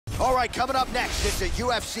All right, coming up next, it's a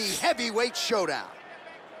UFC heavyweight showdown.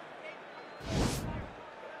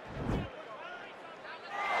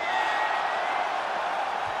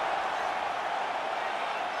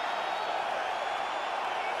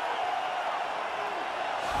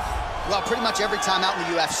 Well, pretty much every time out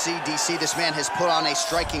in the UFC, DC, this man has put on a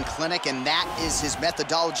striking clinic, and that is his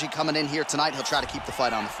methodology coming in here tonight. He'll try to keep the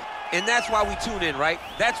fight on the feet. And that's why we tune in, right?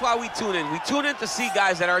 That's why we tune in. We tune in to see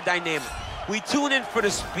guys that are dynamic. We tune in for the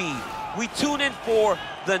speed. We tune in for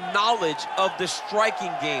the knowledge of the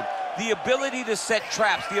striking game, the ability to set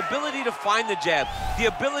traps, the ability to find the jab, the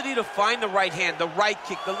ability to find the right hand, the right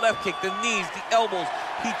kick, the left kick, the knees, the elbows.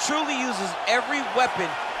 He truly uses every weapon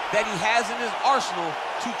that he has in his arsenal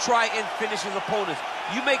to try and finish his opponents.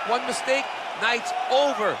 You make one mistake, night's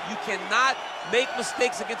over. You cannot make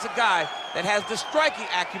mistakes against a guy that has the striking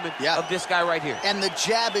acumen of this guy right here. And the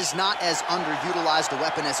jab is not as underutilized a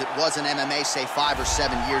weapon as it was in MMA, say 5 or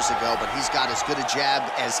 7 years ago, but he's got as good a jab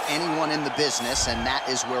as anyone in the business, and that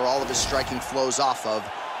is where all of his striking flows off of.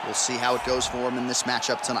 We'll see how it goes for him in this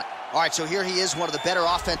matchup tonight. All right, so here he is, one of the better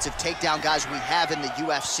offensive takedown guys we have in the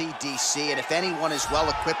UFC, DC, and if anyone is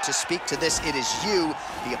well-equipped to speak to this, it is you.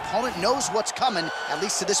 The opponent knows what's coming. At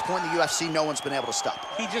least to this point in the UFC, no one's been able to stop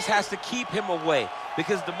him. He just has to keep him away,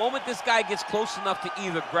 because the moment this guy gets close enough to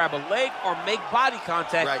either grab a leg or make body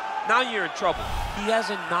contact, now you're in trouble. He has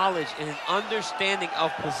a knowledge and an understanding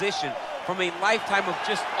of position from a lifetime of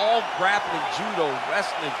just all grappling, judo,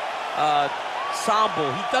 wrestling, sambo.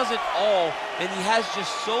 He does it all, and he has just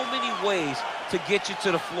so many ways to get you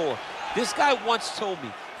to the floor. This guy once told me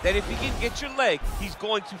that if he can get your leg, he's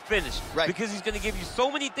going to finish. Because he's going to give you so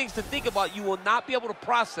many things to think about, you will not be able to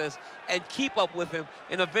process and keep up with him,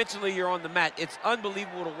 and eventually you're on the mat. It's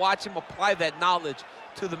unbelievable to watch him apply that knowledge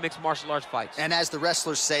to the mixed martial arts fights. And as the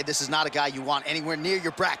wrestlers say, this is not a guy you want anywhere near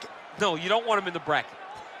your bracket. No, you don't want him in the bracket.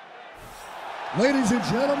 Ladies and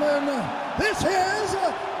gentlemen, this is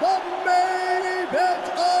the main event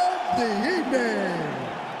of the evening.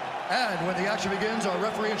 And when the action begins, our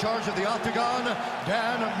referee in charge of the Octagon,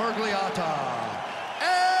 Dan Murgliata.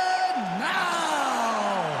 And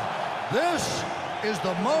now, this is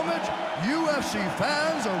the moment UFC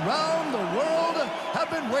fans around the world have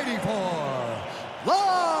been waiting for.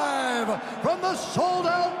 Live from the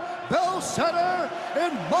sold-out Bell Center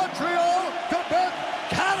in Montreal, Quebec,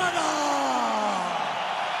 Canada.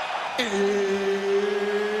 It's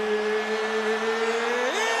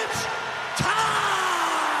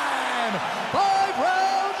time! 5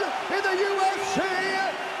 rounds in the UFC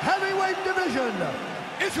heavyweight division.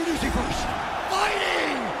 Introducing first,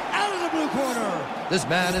 fighting out of the blue corner. This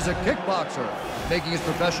man is a kickboxer, making his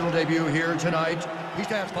professional debut here tonight. He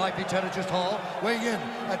stands 5 feet 10 inches tall, weighing in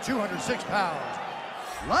at 206 pounds.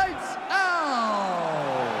 Lights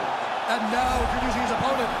out! And now introducing his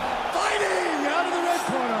opponent, fighting out of the red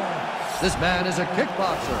corner. This man is a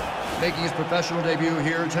kickboxer, making his professional debut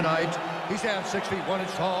here tonight. He stands 6 feet 1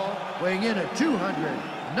 inch tall, weighing in at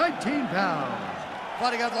 219 pounds.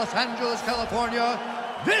 Fighting out of Los Angeles, California,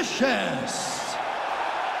 Vicious.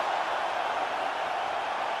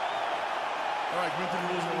 All right, going through the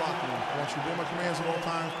rules in the locker room. I want you to obey my commands at all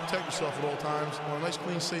times, protect yourself at all times. I want a nice,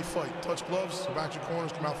 clean, safe fight. Touch gloves, back your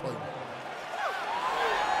corners, come out fighting.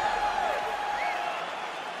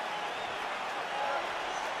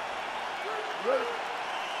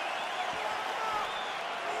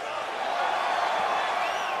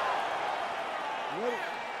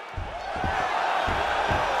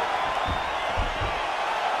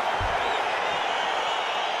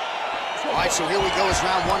 So here we go as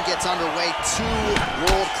round 1 gets underway. 2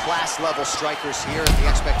 world-class level strikers here.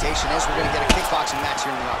 The expectation is we're going to get a kickboxing match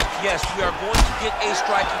here in the round. Yes, we are going to get a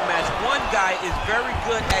striking match. One guy is very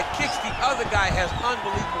good at kicks. The other guy has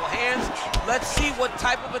unbelievable hands. Let's see what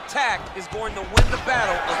type of attack is going to win the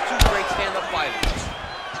battle of 2 great stand-up fighters.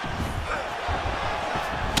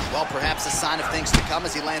 Well, perhaps a sign of things to come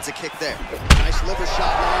as he lands a kick there. Nice liver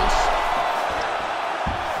shot lands.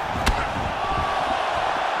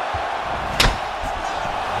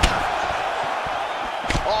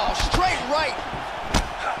 Right.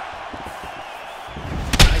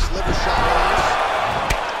 Nice liver shot lands.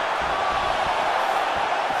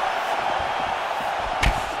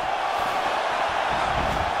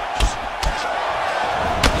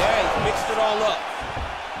 Yeah, he's mixed it all up.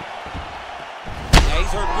 Yeah,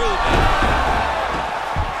 he's hurt really bad.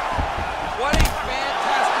 What a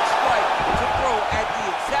fantastic strike to throw at the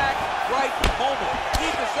exact right moment. He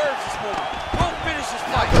deserves this moment. Won't finish this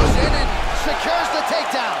fight. Now goes in and secures the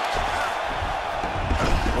takedown.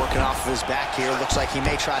 Working off of his back here. Looks like he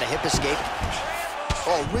may try to hip escape.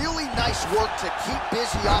 Oh, really nice work to keep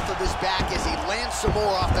busy off of his back as he lands some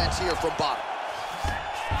more offense here from bottom.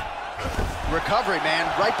 Recovery, man,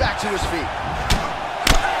 right back to his feet.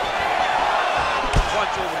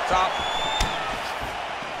 Punch over the top.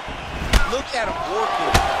 Look at him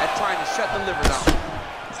working at trying to shut the liver down.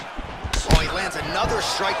 Oh, he lands another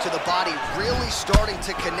strike to the body, really starting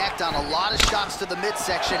to connect on a lot of shots to the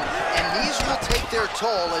midsection, and these will take their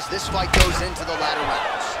toll as this fight goes into the latter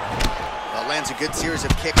rounds. Well, lands a good series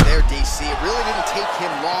of kicks there, DC. It really didn't take him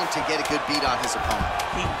long to get a good beat on his opponent.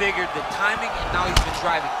 He figured the timing, and now he's been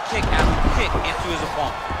driving kick after kick into his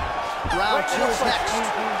opponent. Round 2 is next.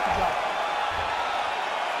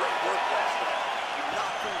 Great work last round. You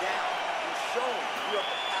knocked him down. You've shown you have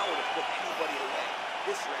the power to put anybody away.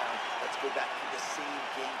 This round, let's go back to the same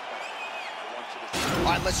game plan. I want you to see.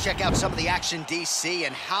 All right, let's check out some of the action, DC,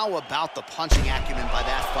 and how about the punching acumen by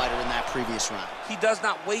that fighter in that previous round? He does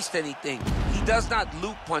not waste anything. He does not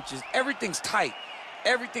loop punches. Everything's tight.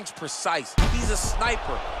 Everything's precise. He's a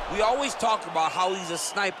sniper. We always talk about how he's a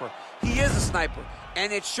sniper. He is a sniper,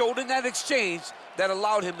 and it showed in that exchange that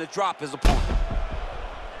allowed him to drop his opponent.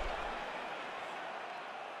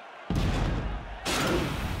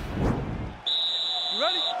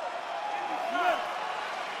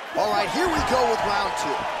 All right, here we go with round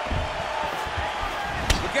 2.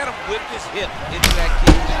 Look at him whip his hip into that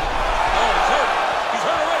kick. Oh, he's hurt. He's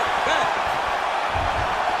hurt already. Back.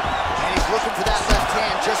 And he's looking for that left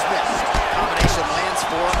hand, just missed. Combination lands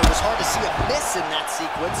for him. It was hard to see a miss in that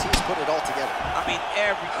sequence. He's put it all together. I mean,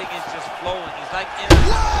 everything is just flowing. He's like in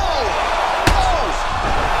Whoa! Oh!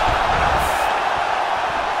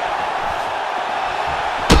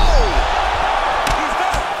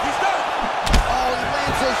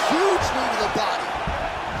 Huge knee to the body.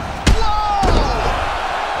 Whoa!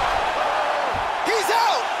 He's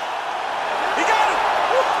out! He got it!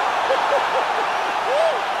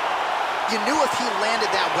 You knew if he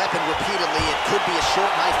landed that weapon repeatedly, it could be a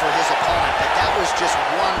short night for his opponent, but that was just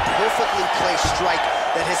one perfectly placed strike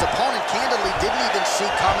that his opponent candidly didn't even see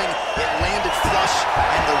coming. It landed flush,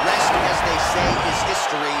 and the rest, as they say, is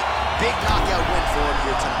history. Big knockout win for him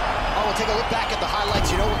here tonight. Oh, we'll take a look back at the highlights.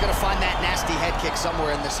 You know we're going to find that nasty head kick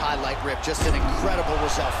somewhere in this highlight rip. Just an incredible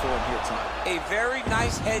result for him here tonight. A very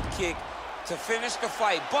nice head kick to finish the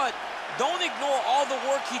fight, but don't ignore all the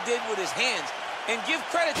work he did with his hands, and give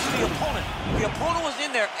credit to the opponent. The opponent was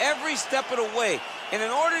in there every step of the way, and in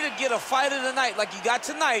order to get a fight of the night like you got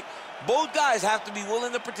tonight, both guys have to be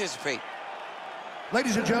willing to participate.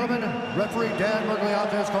 Ladies and gentlemen, referee Dan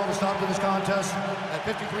Mergliante has called a stop to this contest at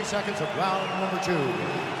 53 seconds of round number 2.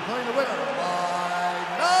 Declaring the winner by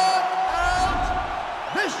knockout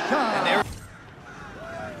this time.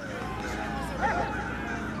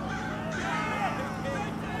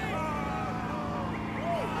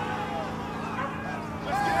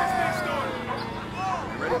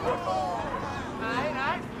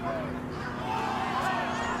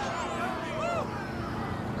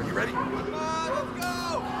 Are you ready? Down!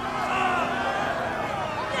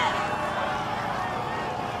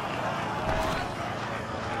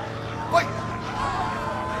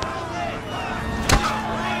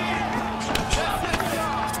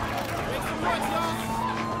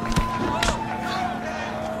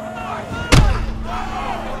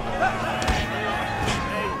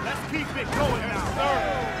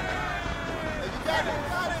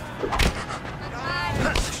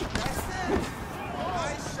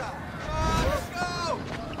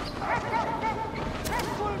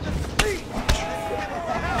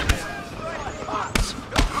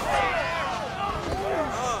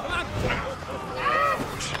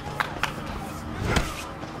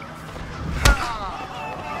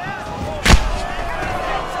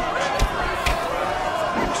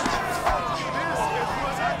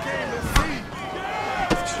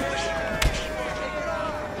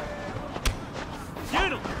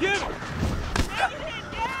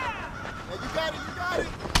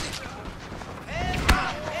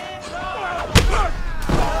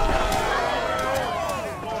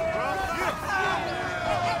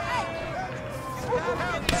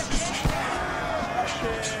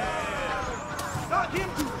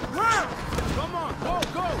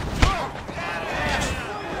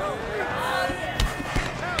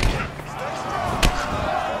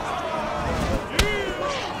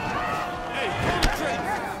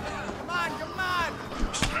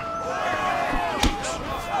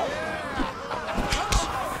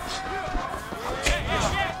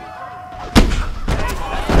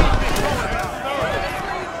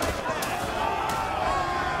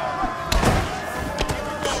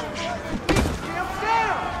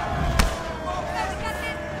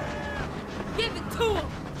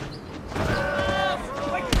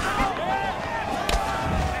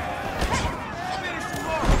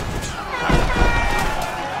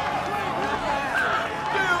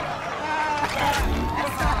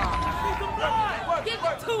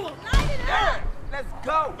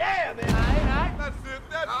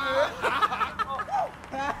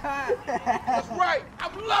 That's right.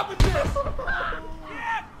 I'm loving this.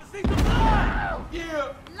 Yeah. See the blood.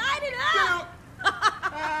 Yeah. Light it up.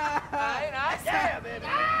 Yeah. Yeah, baby.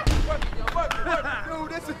 Work. Dude,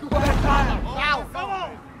 this is what I'm talking about. Come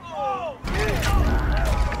on. Oh.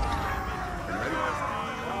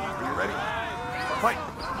 Are you ready? Fight.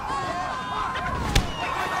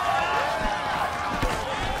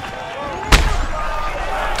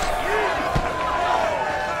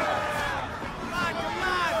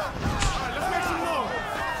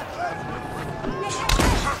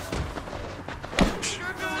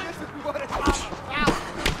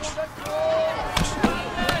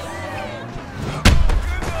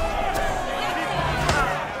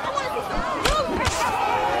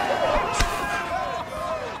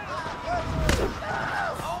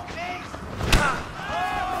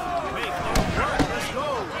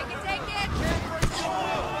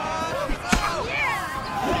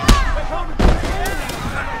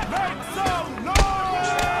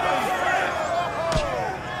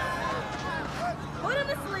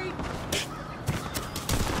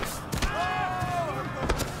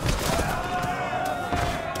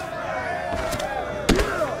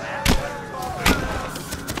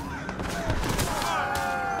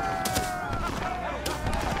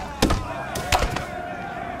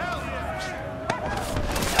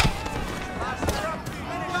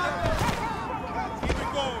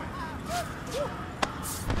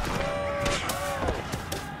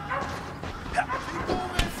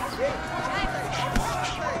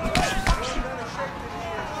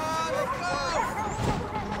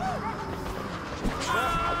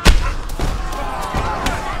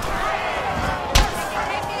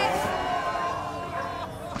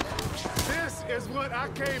 Is what I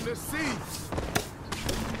came to see.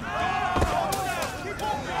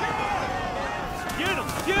 Get him!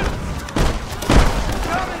 Get him!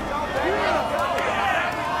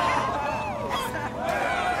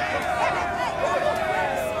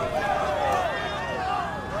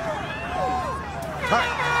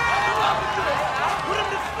 Put him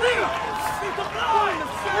to sleep! Put him to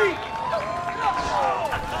sleep!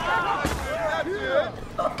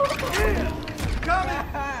 Coming!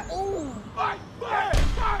 Ooh! Fight!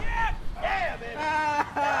 Yeah, baby!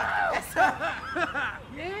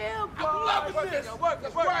 Yeah, boy! I'm loving this! Work,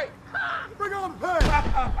 that's right! Bring on the pain!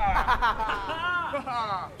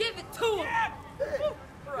 Give it to him.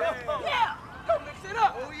 Yeah! Go mix it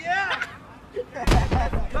up! Oh, yeah!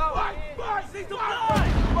 Fight! See some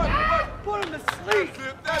blood! Put him to sleep!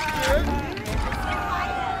 That's it!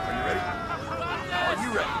 Are you ready? Are you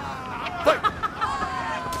ready? Fight!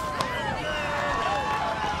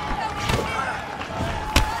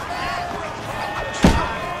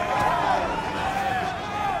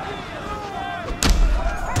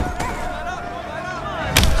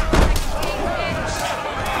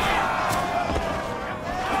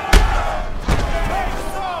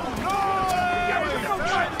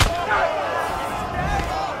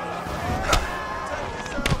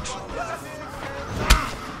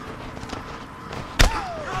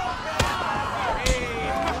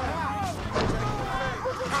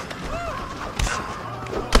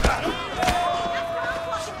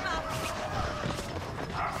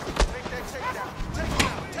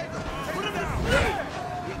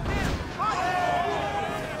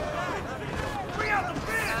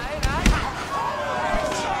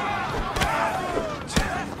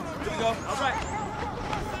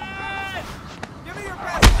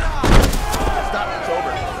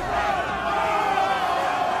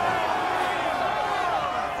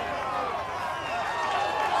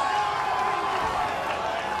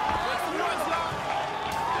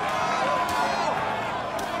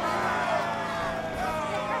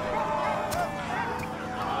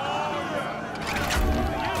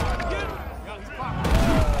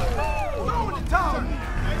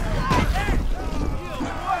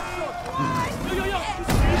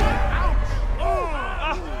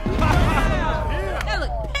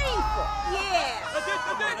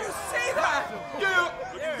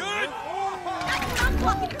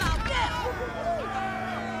 Talking about that.